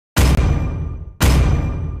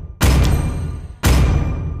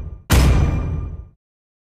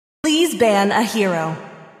Please ban a hero.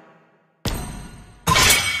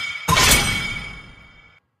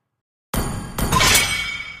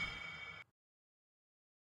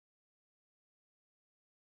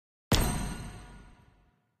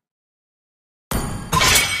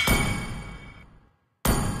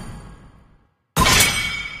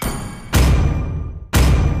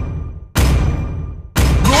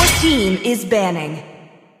 Your team is banning.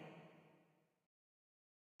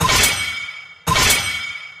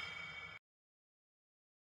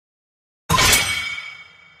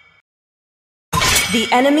 The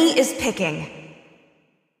enemy is picking.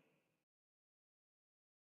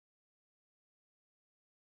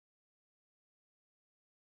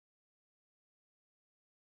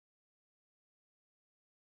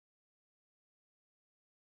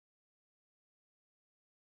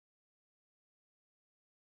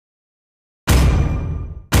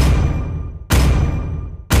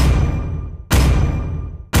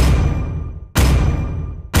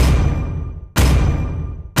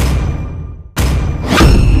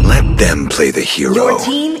 Them play the hero. Your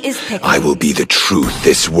team is picking. I will be the truth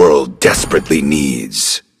this world desperately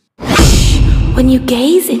needs. When you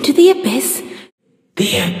gaze into the abyss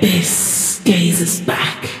gazes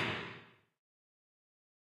back.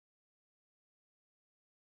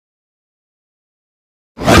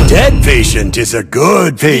 A dead patient is a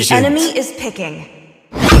good patient. The enemy is picking.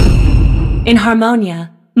 In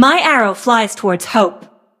Harmonia, my arrow flies towards hope.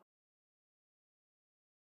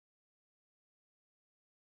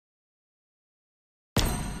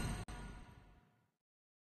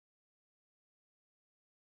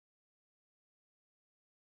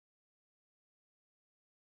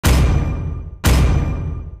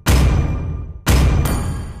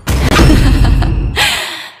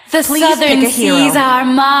 The southern seas are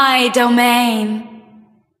my domain.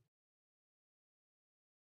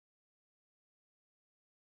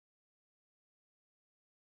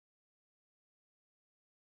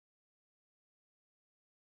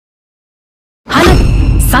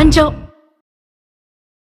 Hana Sanjo.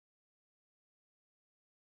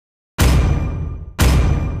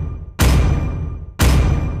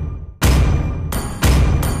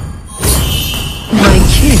 My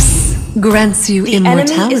kiss grants you The enemy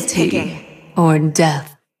is immortality picking. or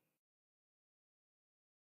death.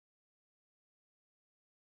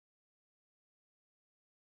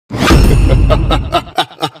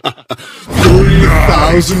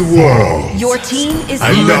 Thousand worlds, Your team is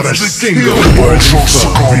and not a single word shall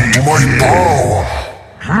succumb to my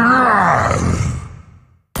power.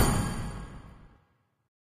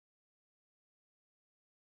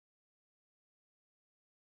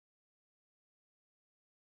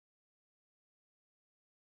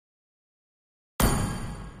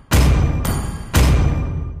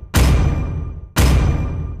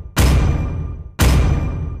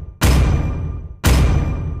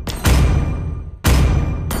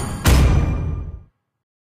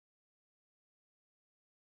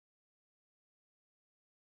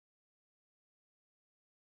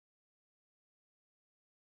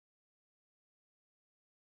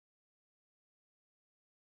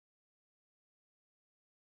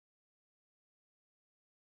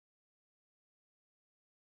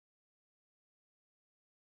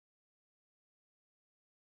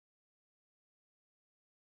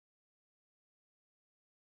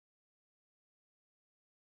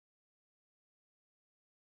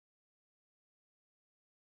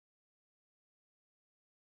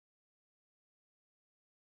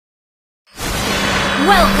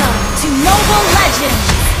 Welcome to Mobile Legends!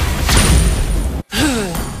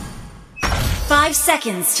 5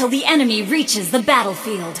 seconds till the enemy reaches the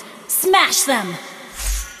battlefield. Smash them!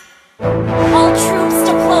 All troops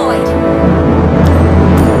deployed!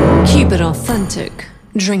 Keep it authentic.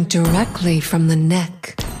 Drink directly from the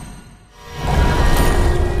neck.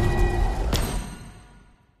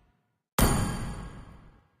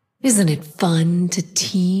 Isn't it fun to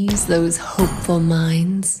tease those hopeful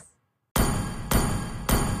minds?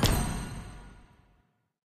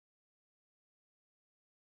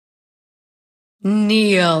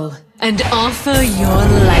 Kneel and offer your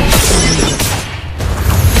life to me.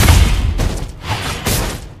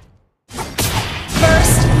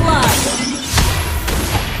 First blood!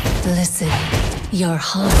 Listen, your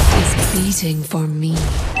heart is beating for me.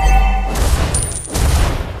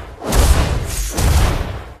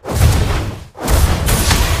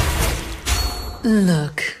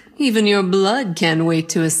 Look, even your blood can't wait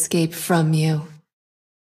to escape from you.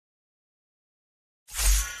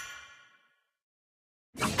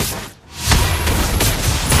 Look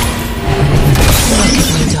at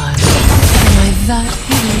me, darling. Am I that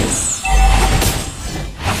hideous?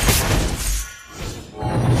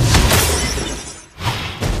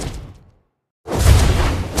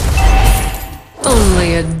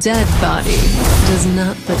 dead body does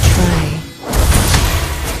not betray.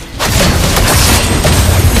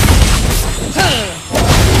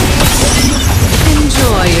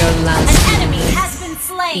 Enjoy your last An enemy moments. has been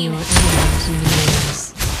slain. Your enemy's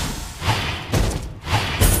news.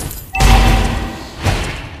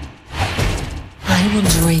 I will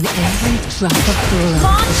drain every drop of blood.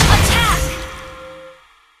 Launch attack.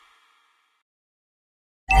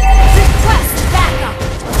 Request backup.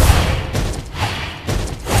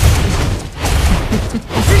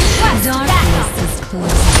 Request Darkness backup. is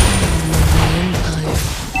closing in on the Empire.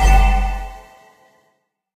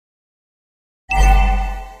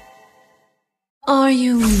 Are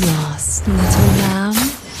you lost, little lamb?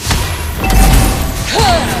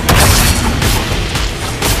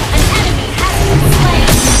 An enemy has been slain.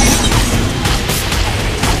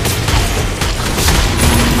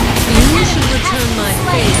 You should return my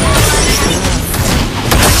favor.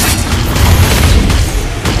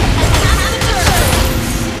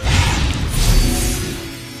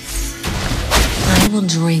 I will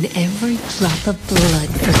drain every drop of blood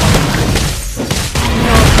from your body.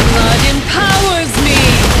 Your blood empowers me!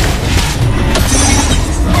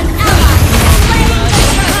 An ally Blood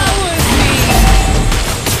empowers me!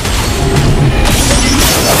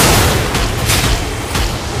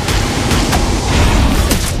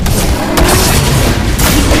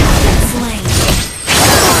 slain.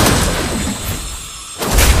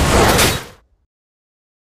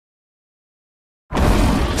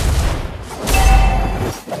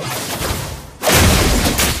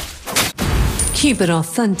 Keep it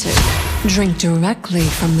authentic. Drink directly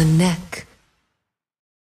from the neck.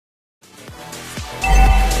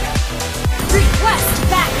 Request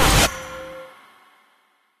backup.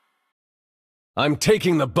 I'm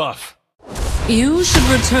taking the buff. You should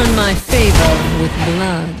return my favor with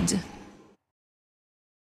blood.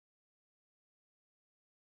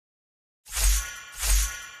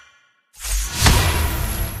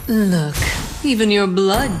 Look, even your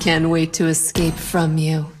blood can't wait to escape from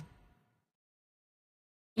you.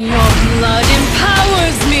 Your blood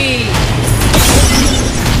empowers me!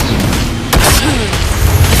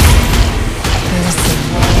 Listen,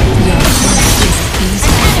 your heart is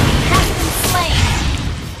easy. Enemy has been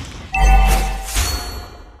slain.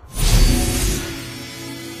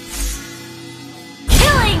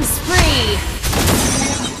 Killing spree.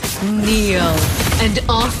 Kneel and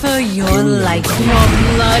offer your life. Your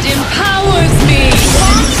blood empowers me!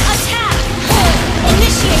 Launch attack.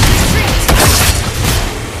 Initiate retreat.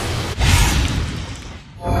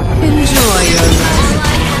 Enjoy your life.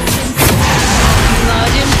 Ally has been slain.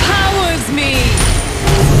 Blood empowers me!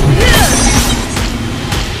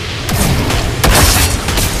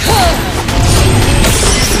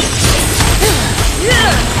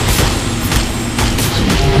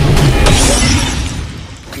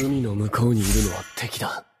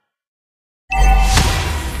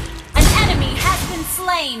 An enemy has been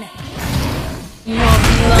slain. Your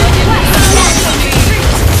blood empowers me!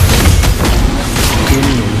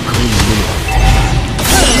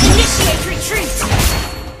 Initiate retreat.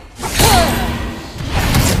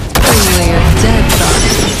 Only a dead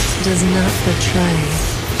body does not betray.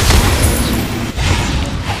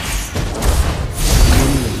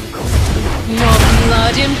 Your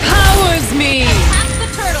blood empowers me! Attack the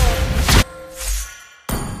turtle.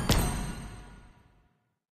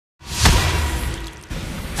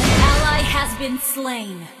 An ally has been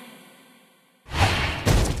slain. An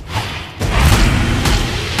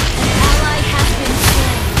ally has been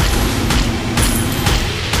slain.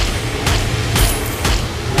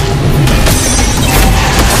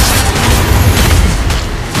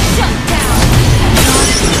 Shut down.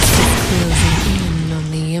 Closing in on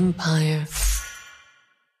the Empire.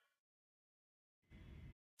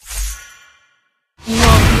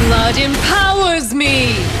 Your blood empowers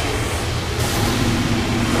me!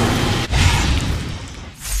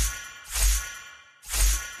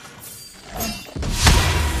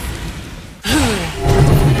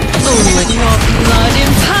 Only Your blood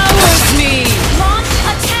empowers me! Launch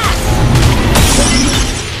attack.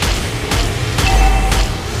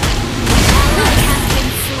 Ally has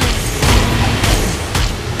been slain.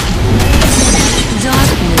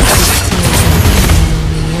 darkness is closing in on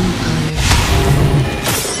the Empire.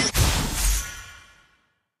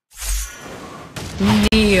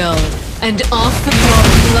 Kneel and offer Your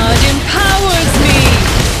blood empowers me!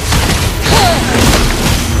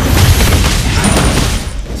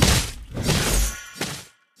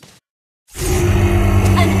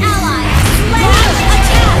 An ally slain.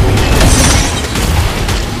 Attack.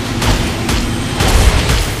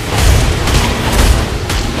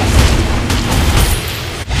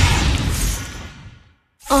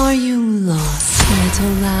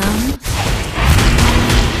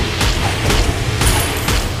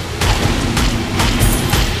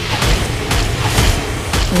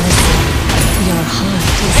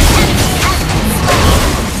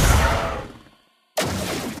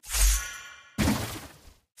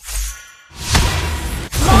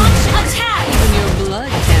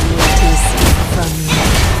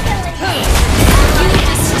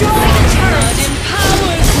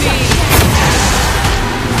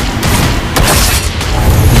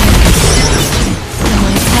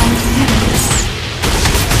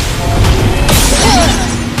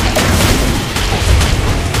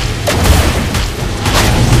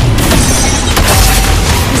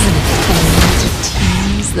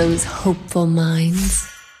 hopeful minds.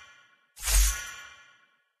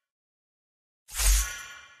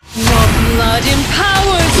 Your blood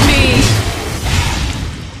empowers me!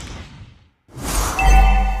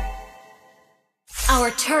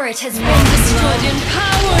 Our turret has been destroyed. Blood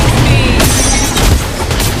empowers me!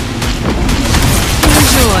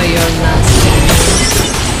 Enjoy your last days.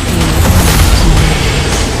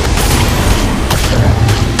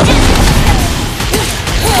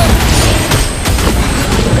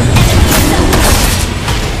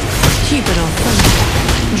 Keep it authentic.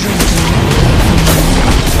 Drink directly from the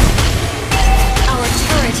neck. Our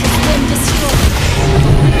turret has been destroyed.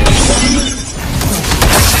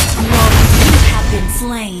 You have been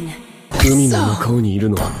slain. 海の向こうにいる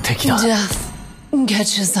のは敵だ。 Death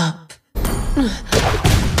catches up.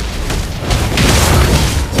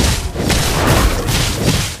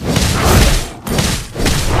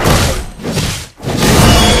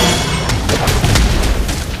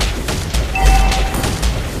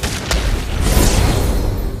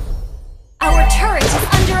 Our turret is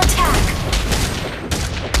under attack.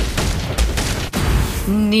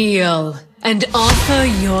 Kneel and offer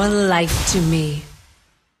your life to me.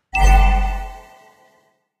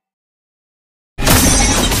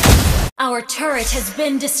 Our turret has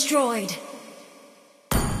been destroyed.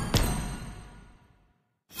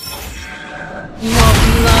 Your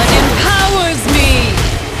blood empowers me!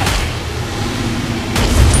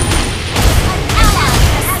 Ally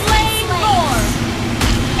has slain more.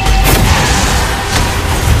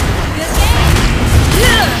 Good game.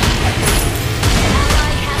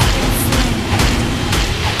 Ally has been slain.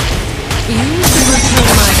 You should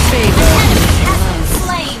return my favor. Enemy has been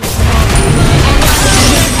slain.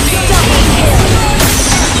 Double kill.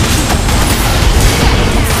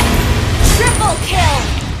 Triple kill.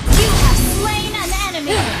 You have slain an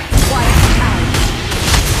enemy. Wiped out.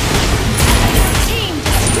 Your team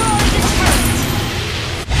destroyed the turret.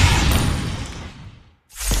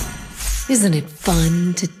 Isn't it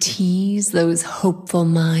fun to tease those hopeful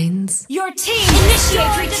minds? Your team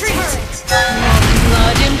initiate retreat.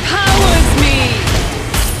 Blood empowers me!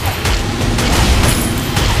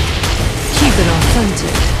 Keep it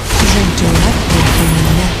authentic. Drink directly from the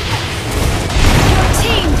neck. Your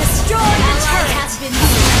team destroyed the turret. Has been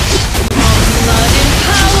Blood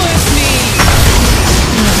empowers me!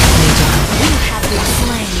 Nicely done. You have been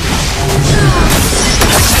slain.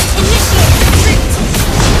 Initiate retreat.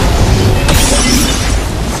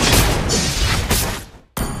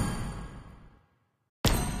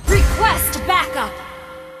 Request backup.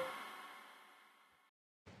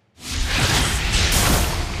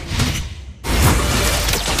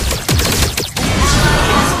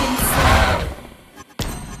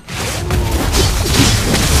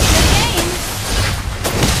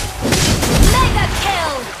 Mega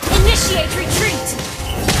kill! Initiate retreat!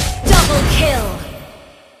 Double kill!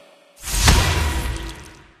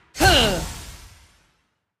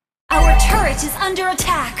 Our turret is under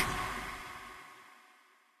attack!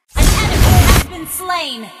 An enemy has been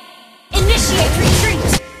slain! Initiate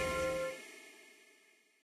retreat!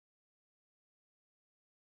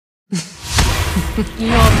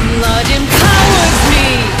 Your blood empowers me!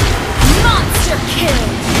 Monster kill!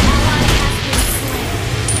 Ally has been slain.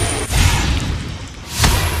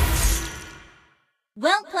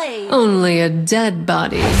 Well played! Only a dead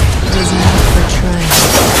body does not betray.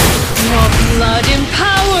 Your blood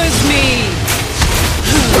empowers me!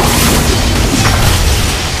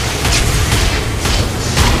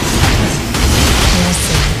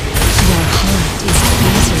 Listen, your heart is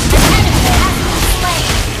easy. An enemy has been slain!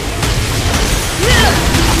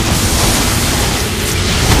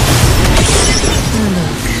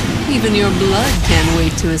 Look, even your blood can't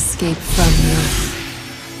wait to escape from you.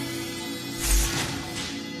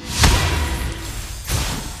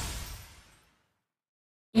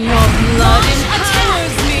 Your blood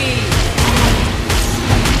empowers me!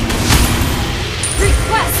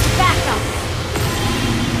 Request backup!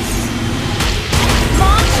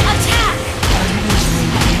 Launch attack!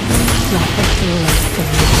 Drop a blood from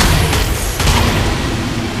your body.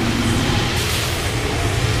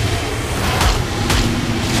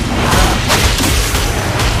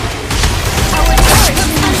 Our turret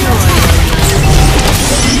is under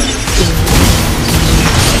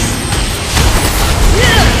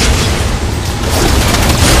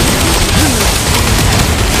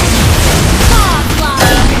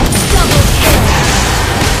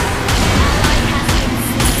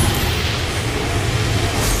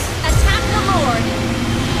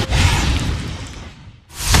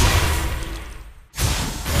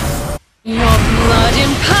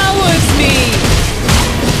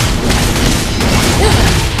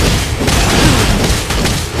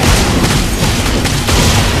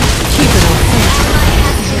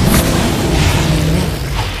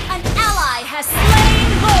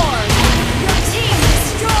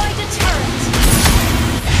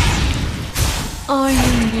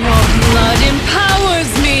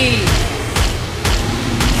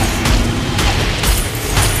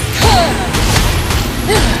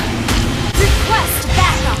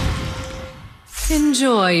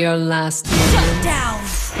Enjoy your last Shut moments. down!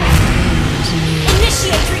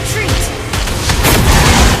 Initiate retreat!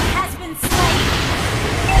 Has been slain!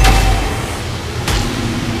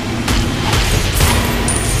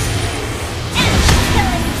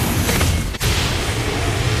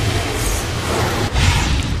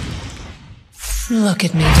 Look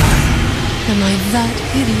at me, darling. Am I that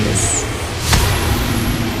hideous?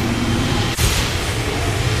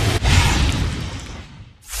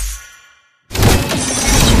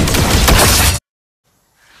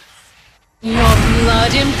 Your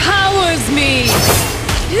blood empowers me!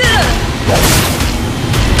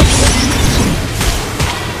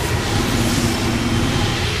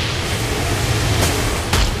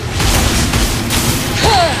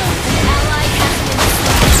 Ally has been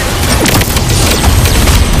slain!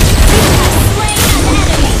 You have slain an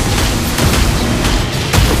enemy!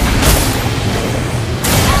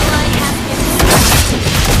 Ally has been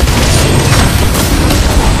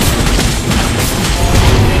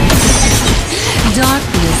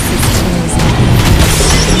Darkness is closing.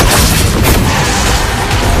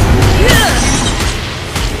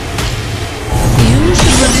 You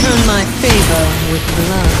should return my favor with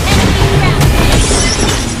blood. enemy rampage!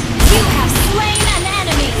 You have slain an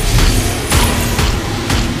enemy!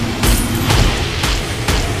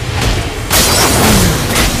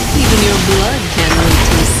 Even your blood can't wait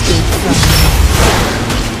to escape from me.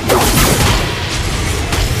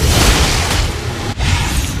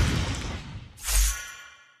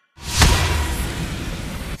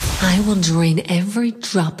 I will drain every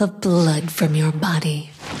drop of blood from your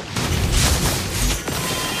body.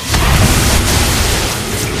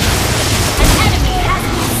 An enemy has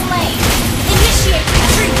been slain! Initiate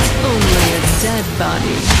retreat! Only a dead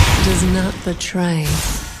body does not betray.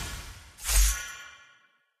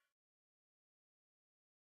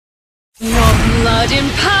 Your blood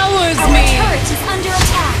empowers Our me! turret is under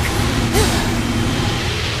attack!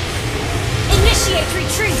 Initiate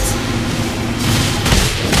retreat!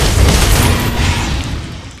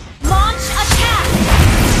 Launch attack!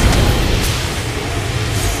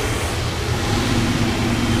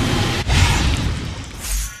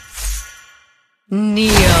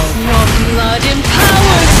 Neo, your blood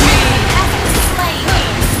empowers me! Has been slain!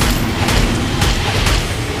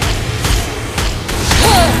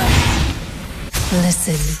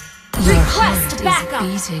 Listen, your Request heart backup.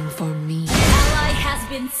 is beating for me. Ally has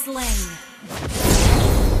been slain.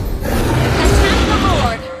 Attack the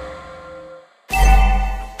Horde!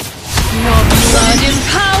 Your blood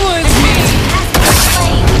empowers me! Has been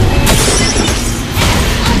slain.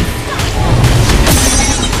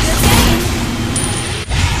 Good game.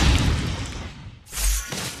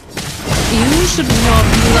 You should your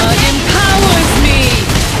blood empowers me!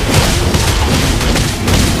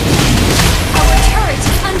 Our turret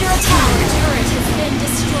is under attack. Our turret has been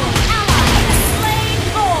destroyed. Ally has slain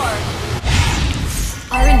Horde.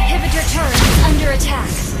 Our inhibitor turret is under attack.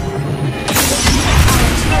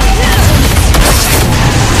 Our turret has been destroyed.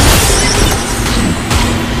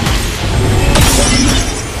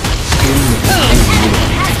 An enemy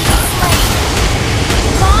has been slain.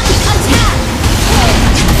 Launch attack.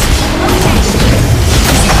 Launch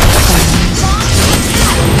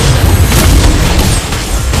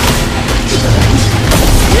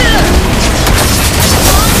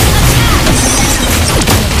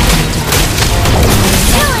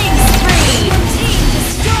Killing spree! Team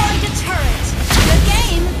destroyed a turret. Good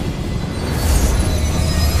game.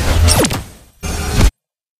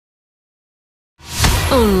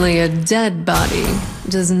 Only a dead body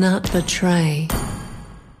does not betray.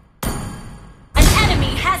 An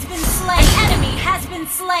enemy has been slain. An enemy has been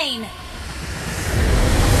slain.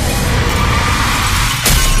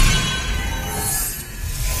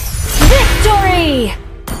 Victory!